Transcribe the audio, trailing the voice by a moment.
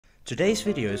Today's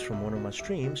video is from one of my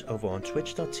streams over on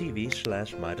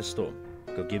twitch.tv/MidusStorm.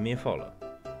 Go give me a follow.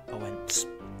 Oh, and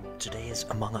today is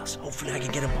Among Us. Hopefully I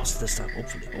can get Imposter this time.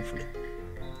 Hopefully.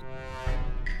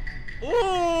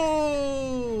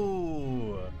 Ooh!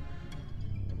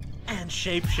 And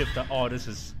Shapeshifter. Oh, this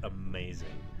is amazing.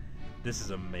 This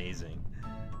is amazing.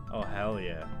 Oh, hell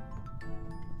yeah.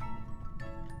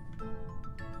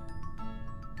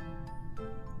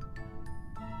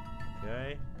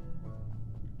 Okay.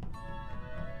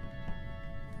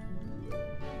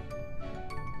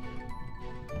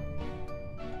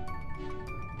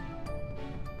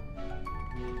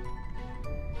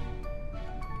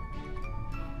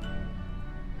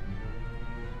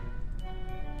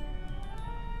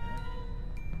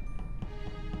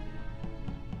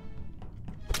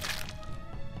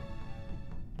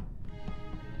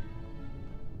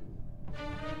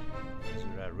 Let's do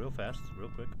that real fast, real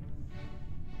quick.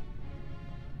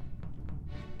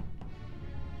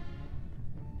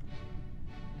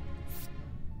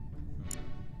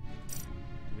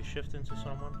 Do we shift into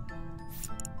someone?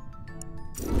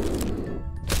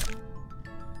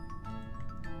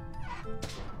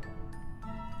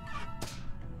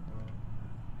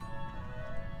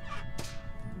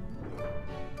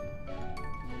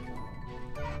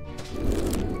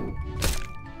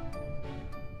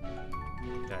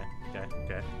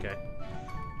 Okay.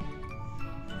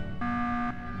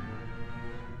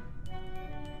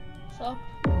 So,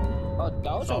 Oh,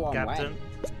 that was a long Captain.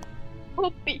 way.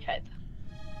 poopy head.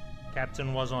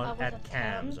 Captain was on was at at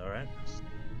cams, cams. alright?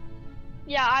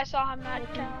 Yeah, I saw him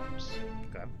at cams.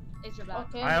 Okay. Is your black?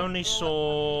 Okay. I only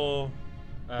saw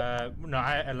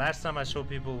last time I saw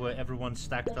people where everyone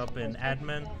stacked up in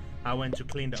admin. I went to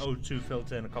clean the O2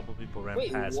 filter and a couple people ran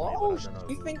Wait, past me, what? but I don't know.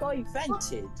 You think I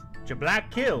vented?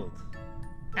 Jablack killed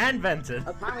and vented.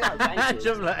 Apparently I vented.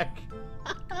 Jablack.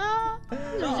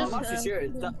 No, I'm not just, sure.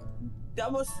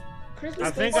 That was...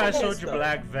 I think I saw Christmas.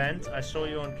 Jablack vent. I saw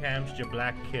you on cams.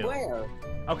 Jablack killed. Where?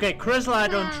 Okay, Chrysler I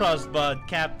don't trust, but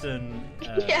Captain.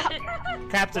 Yeah.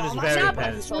 Captain is Well, very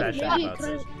that's not passionate bad. about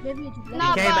this. Maybe it's He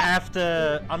No, came but-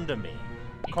 after under me.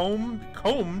 Combed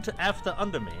after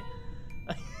under me.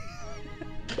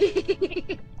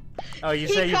 Oh, you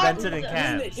He say you combed vented in the-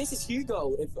 cams. This is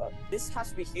Hugo. If this has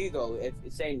to be Hugo. If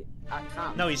it's saying I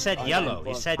can't. No, he said I yellow. can't,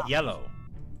 He but- said yellow.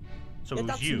 So Yeah, it was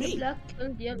that's you. me. black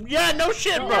and yellow. Yeah, no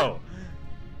shit, bro.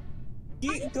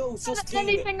 Hugo just Know came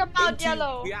anything about into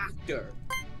yellow. reactor.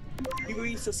 Hugo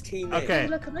just came Okay,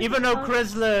 Look, can I even though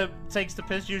just- Chrysler takes the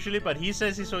piss usually, but he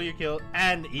says he saw you kill,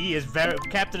 and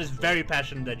Captain is very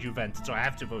passionate that you vented, so I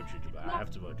have to vote you, Jabba. I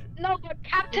have to vote you. No, but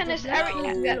Captain is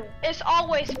No. is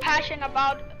always passionate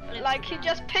about, like, he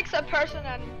just picks a person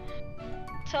and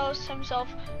tells himself,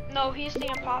 no, he's the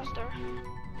imposter.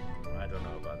 I don't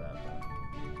know about that.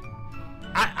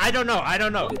 I don't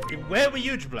know. Where were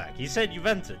you, Black? He said you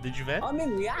vented. Did you vent? I'm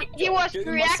in reactor. He was doing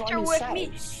what reactor Simon with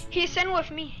me. says. He's in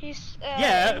with me. He's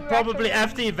Yeah, in probably reactor with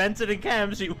after me. he vented in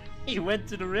cams, he went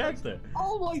to the reactor.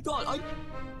 Oh my god, I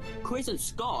quiz and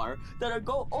scar that I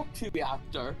go up to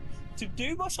reactor to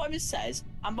do what Simon says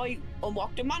and I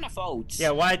unlock the manifolds. Yeah,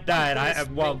 White died. Yes,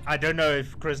 I don't know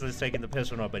if Chrysler's taking the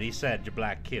piss or not, but he said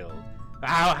Black killed.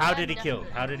 How did he kill?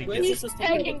 How did he Quiz kill? is just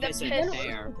taking the the piss in piss.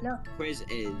 there. No, Quiz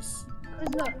is.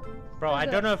 Chrysler. Bro, I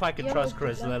don't know if I can Yeah, trust but-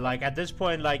 Chrysler. Like at this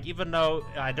point, like even though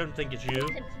I don't think it's you,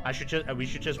 we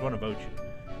should just want to vote you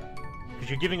because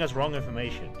you're giving us wrong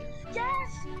information.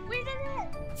 Yes, we did it. We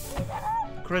did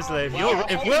it. Chrysler, Well,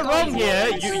 if we're wrong here,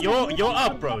 you're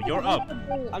up, bro. You're up.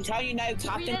 I'm telling you now,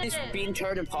 Captain is being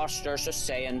turned imposter, just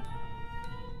saying.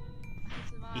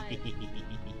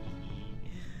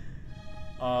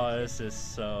 Oh, this is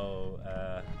so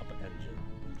up engine.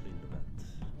 Clean the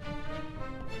vent.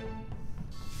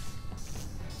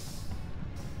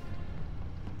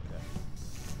 Okay.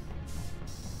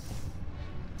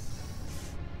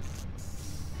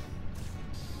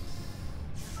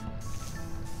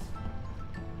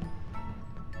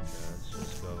 Let's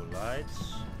just go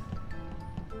lights.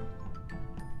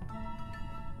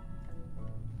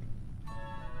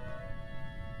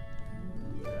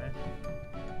 Okay.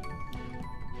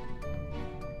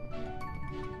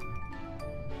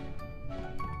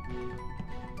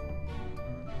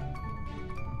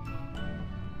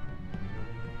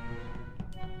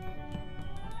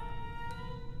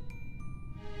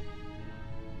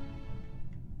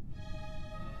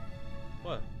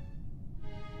 What?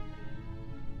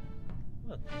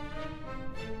 What?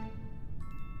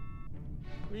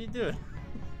 What are you doing?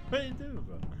 What are you doing,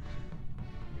 bro?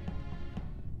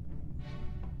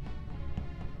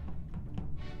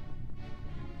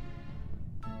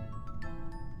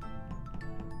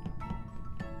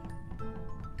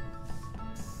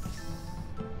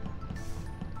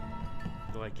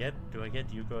 do I get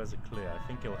Hugo as a clear? I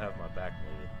think he'll have my back,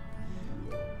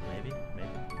 maybe. Maybe.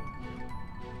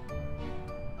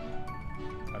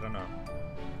 I don't know.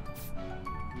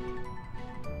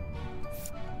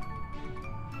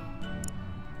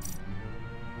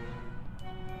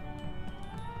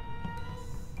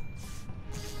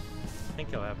 I think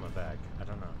he'll have my back. I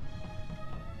don't know.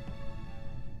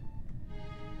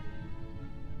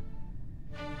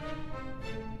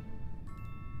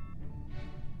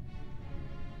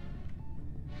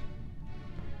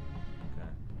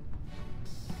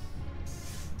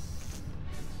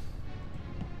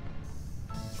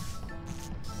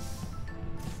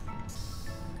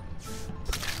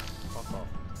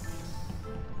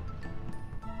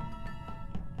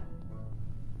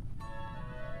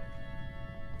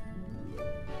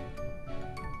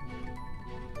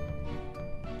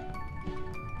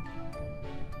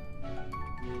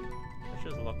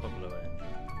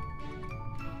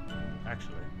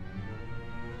 Actually.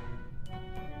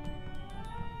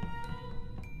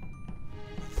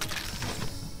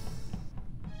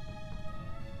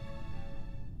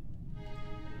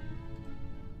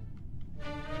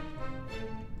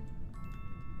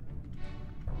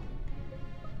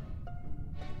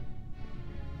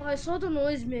 I saw the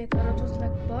noisemaker. It was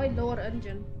like by lower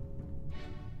engine.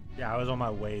 Yeah, I was on my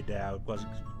way there. It was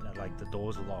like the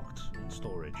doors locked in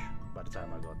storage by the time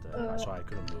I got there, so I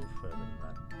couldn't move further than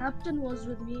that. Captain was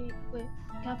with me. Wait,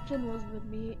 Captain was with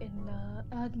me in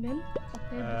admin.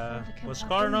 Okay, before the camp was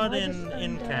Scar not happened.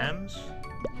 in cams?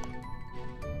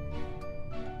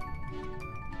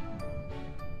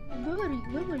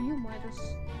 Where were you,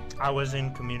 Midus? I was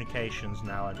in communications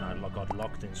now, and I got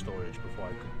locked in storage before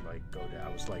I could like go there. I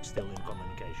was like still in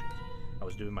communications. I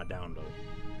was doing my download,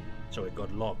 so it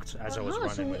got locked as I was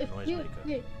running with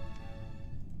Noisemaker.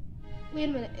 Wait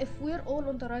a minute. If we're all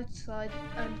on the right side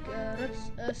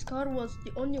and Scar was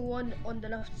the only one on the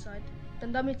left side,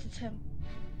 then that means it's him.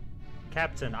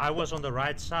 Captain, I was on the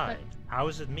right side. How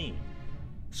is it me?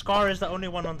 Scar is the only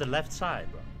one on the left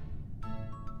side, bro.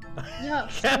 Yeah,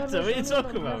 Captain, what are you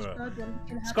talking about, bro?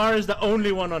 Scar is the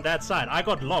only one on that side. I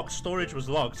got locked. Storage was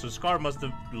locked, so Scar must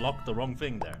have locked the wrong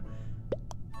thing there.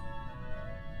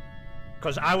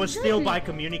 Because I was still by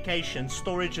communication.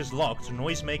 Storage is locked.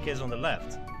 Noisemaker is on the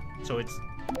left. So it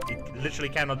literally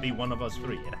cannot be one of us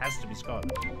three. It has to be Scar.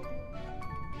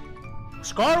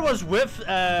 Scar was with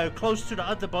close to the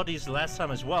other bodies last time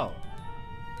as well.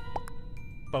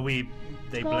 But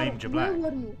they blamed Jablak.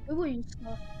 Where were you,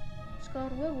 Scar? Scar,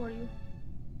 where were you?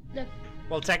 Like,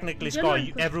 well, technically, Scar,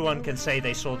 everyone can say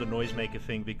they saw the Noisemaker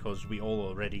thing because we all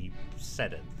already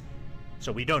said it.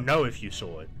 So we don't know if you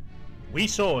saw it. We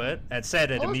saw it and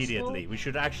said it immediately. We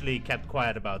should actually kept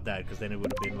quiet about that, because then it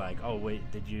would have been like, oh wait,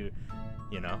 did you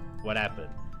know, what happened?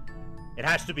 It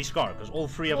has to be Scar, because all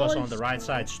three of us on the right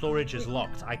side, storage is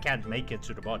locked. I can't make it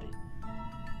to the body.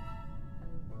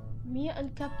 Me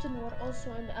and Captain were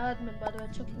also in admin, by the way,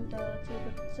 checking the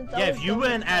table. Yeah, if you were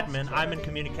in admin, I'm in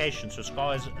communication, so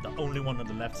Scar is the only one on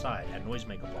the left side, and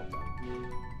Noisemaker popped up.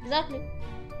 Exactly.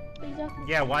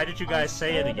 Yeah, why did you guys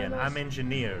say it again? I'm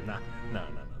engineer. No.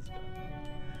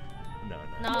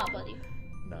 Nah, buddy.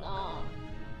 No.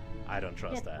 I don't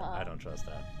trust that. I don't trust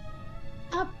that.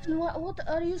 Captain, what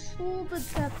are you stupid,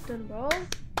 Captain, bro?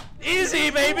 Easy,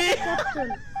 baby!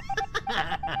 Captain.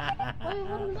 What are you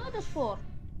holding that for?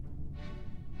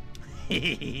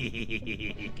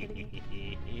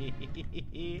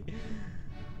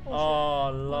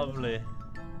 Oh, lovely.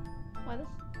 Midus,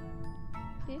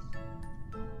 please.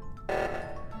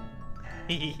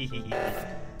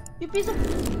 You piece of...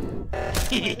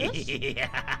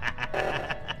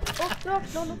 Oh,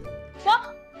 no.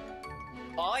 Fuck!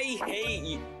 I hate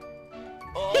you.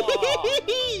 Oh.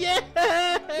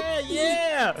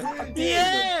 Yeah! What the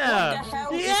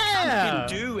hell is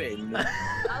Captain doing?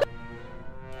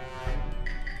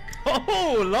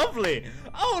 Oh, lovely!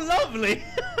 Oh, lovely!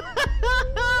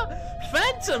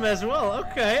 Phantom as well.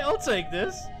 Okay, I'll take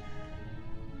this.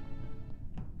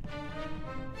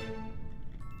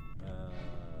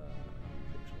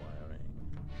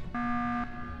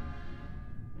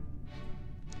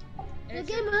 The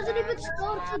game hasn't even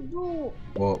started, bro.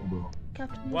 What, bro?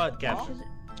 Captain, what, Captain?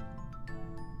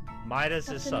 Midus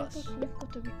is sus.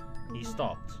 He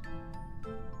stopped.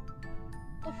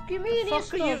 What do you mean he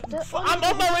stopped? I'm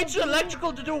on my way to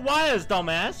electrical to do wires,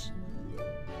 dumbass.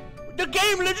 The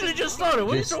game literally just started.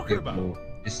 What are you talking about? Bro.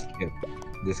 Just skip.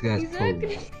 This guy's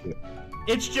totally skip.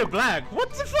 It's Jablak.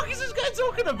 What the fuck is this guy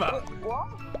talking about? What?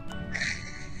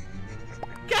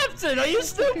 Captain, are you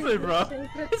stupid, bro?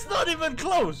 It's not even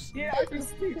close. Yeah, I'm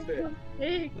stupid.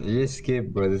 You skip,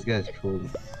 bro. This guy's trolling.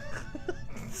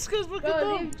 This guy's fucking Bro,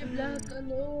 dumb. leave Jablak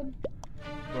alone.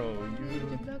 Bro, Leave you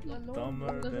Jablak alone. dumber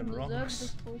He doesn't than deserve rocks.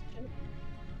 this potion.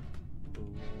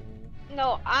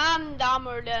 No, I'm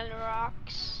dumber than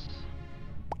rocks.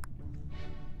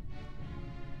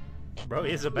 Bro,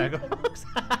 he's a bag of rocks.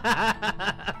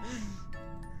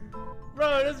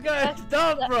 Bro, this guy's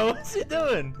dumb, bro. What's he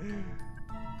doing?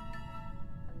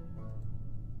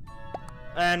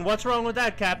 And what's wrong with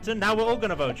that, Captain? Now we're all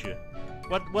gonna vote you.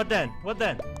 What then? What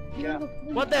then? Yeah.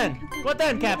 What then? What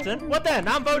then, Captain? What then?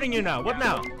 I'm voting you now. What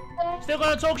now? Still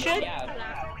gonna talk shit?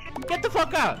 Yeah. Get the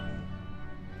fuck out!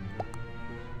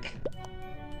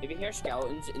 If you hear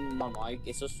skeletons in my mic,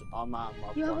 it's just on my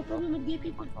You have a problem with gay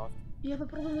people? You have a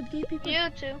problem with gay people? You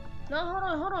too. No,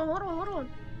 hold on.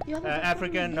 You have a problem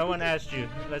African, with no gay one people? asked you.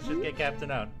 Let's just get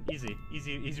Captain out.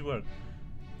 Easy work.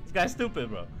 This guy's stupid,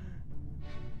 bro.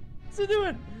 What's he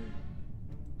doing?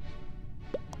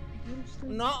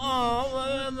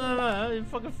 No, you're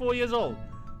fucking 4 years old.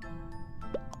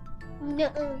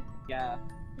 No. Yeah.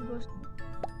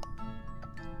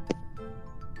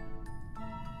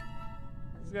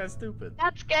 This guy's stupid.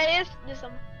 That's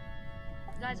gayism.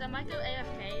 Guys, I might go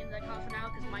AFK in like half an hour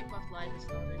because Minecraft Live is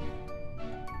starting.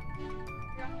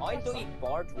 I don't eat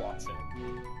barge watching.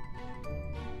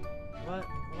 What?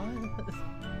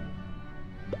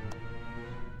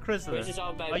 Chrysler, Which is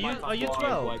all about are you Minecraft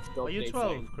 12? Live, like, Are you update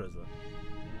 12, thing. Chrysler?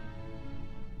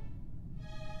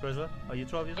 Chrysler, are you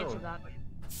 12 years Into old? black.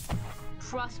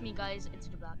 Trust me, guys, into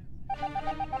the black.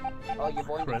 Oh, you're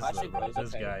going to Chrysler, classic, bro, Chris,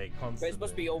 this okay. guy constantly. Chris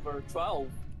must be over 12.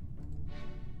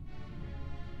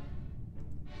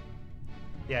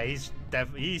 Yeah,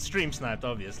 he stream sniped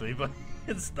obviously, but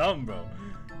it's dumb, bro.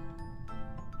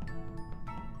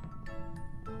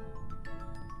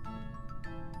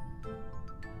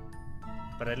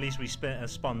 But at least we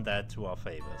spun that to our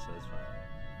favor, so it's fine.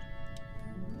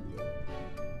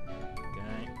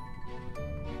 Okay.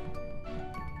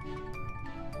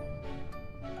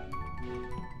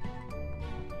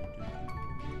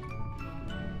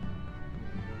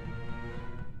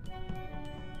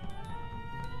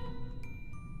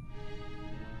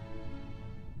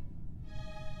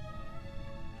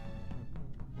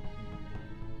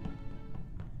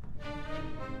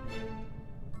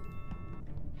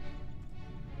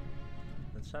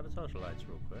 Let's sabotage the lights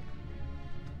real quick.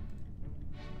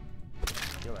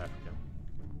 Kill African.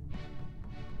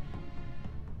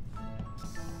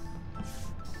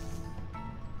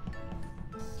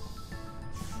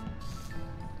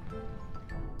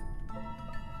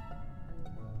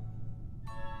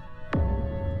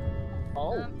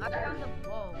 Oh. I found the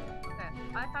whoa. Okay,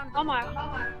 I found the Oh my wall.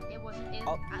 god. It was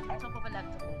Oh. at the top of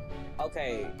electrical.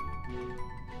 Okay.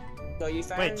 So you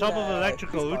found, Wait, top of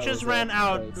electrical. Who Chris just Barnes, ran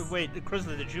out? Chris. Wait,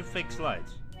 Chrysler, did you fix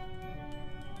lights?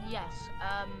 Yes.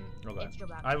 Okay. It's your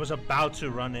back. I was about to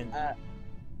run in.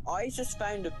 I just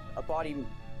found a body.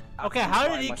 Okay, actually how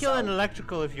by did he kill an myself.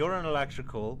 electrical if you're an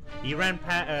electrical? He ran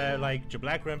like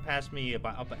Jablak ran past me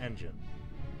by upper engine.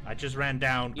 I just ran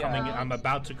down, Yeah. I'm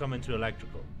about to come into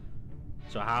electrical.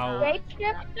 So how? Great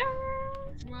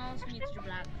Smells me, it's your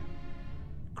black.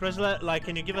 Chrysler, like,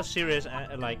 can you give us serious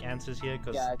like answers here?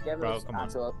 Cause Yeah, give bro, us come on.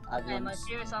 actual Okay, my evidence.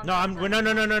 serious answer. No, is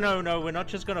that- no. We're not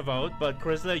just gonna vote. But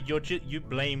Chrysler, you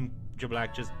blame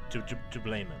Jablak just to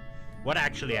blame him. What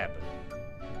actually happened?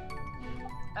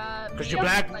 Because me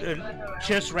Jablak and, like, going around-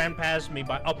 just ran past me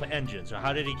by upper engine. So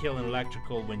how did he kill an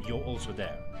electrical when you're also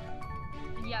there?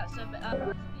 Yeah, so what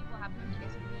happened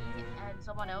is me and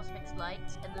someone else fixed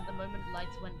lights, and then the moment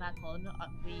lights went back on,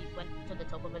 we went to the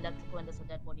top of electrical and there's a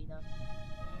dead body there.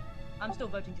 I'm still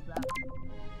voting to black.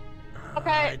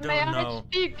 Okay, I don't may I know.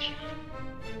 speak?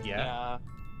 Yeah.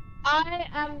 I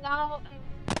am now.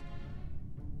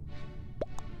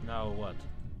 No, what?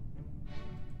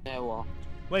 Yeah, well.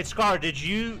 Wait, Scar, did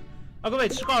you... Okay,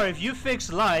 wait, Scar, if you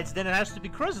fix lights, then it has to be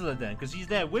Chrysler then, because he's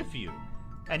there with you.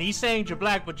 And he's saying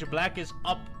Jablak, but Jablak is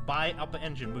up by upper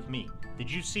engine with me. Did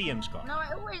you see him, Scar? No,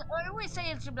 I always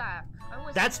say it's your black.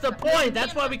 That's the point!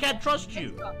 That's why we can't trust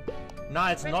you! No,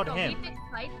 it's not him.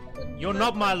 You're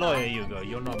not my lawyer, Hugo.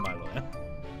 You're not my lawyer.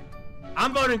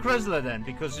 I'm voting Chrysler then,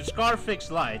 because if Scar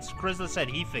fixed lights, Chrysler said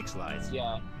he fixed lights.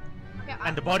 Yeah. Okay,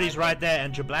 And the body's right there,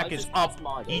 and Jablak I is just up. passed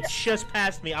mine. He just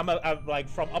passed me. I'm like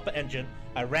from upper engine.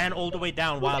 I ran all the way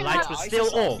down while lights were I still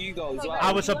just saw off. Hugo as I well.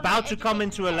 I was You want my about to come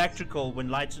educated into guess? electrical when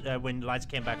lights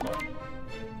came back on.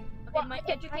 Okay, my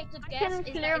educated I guess can is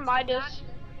that clear it's my your black. dis.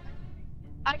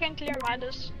 I can clear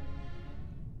Midus.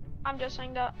 I'm just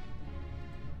saying that.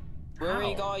 Where are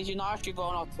you How? guys? You're not actually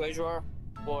voting on Quizzer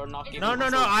or not giving No, us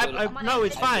a no,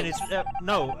 it's I fine. did. It's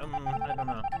no, I don't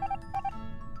know.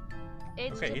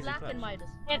 It's Okay, your easy black claps. and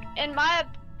Midus. In my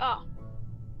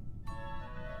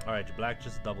Alright, Black,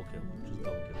 just double kill. Just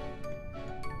double kill.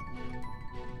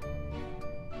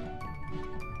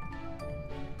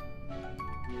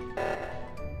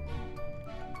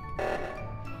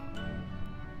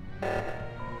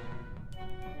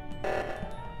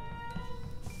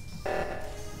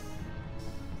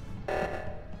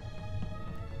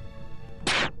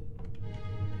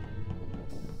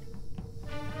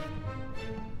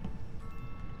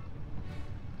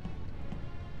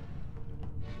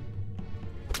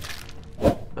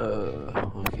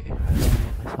 Okay.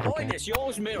 Boy, this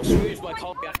yours middle squeeze my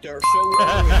copy actor so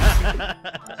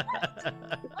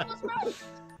What was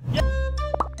wrong?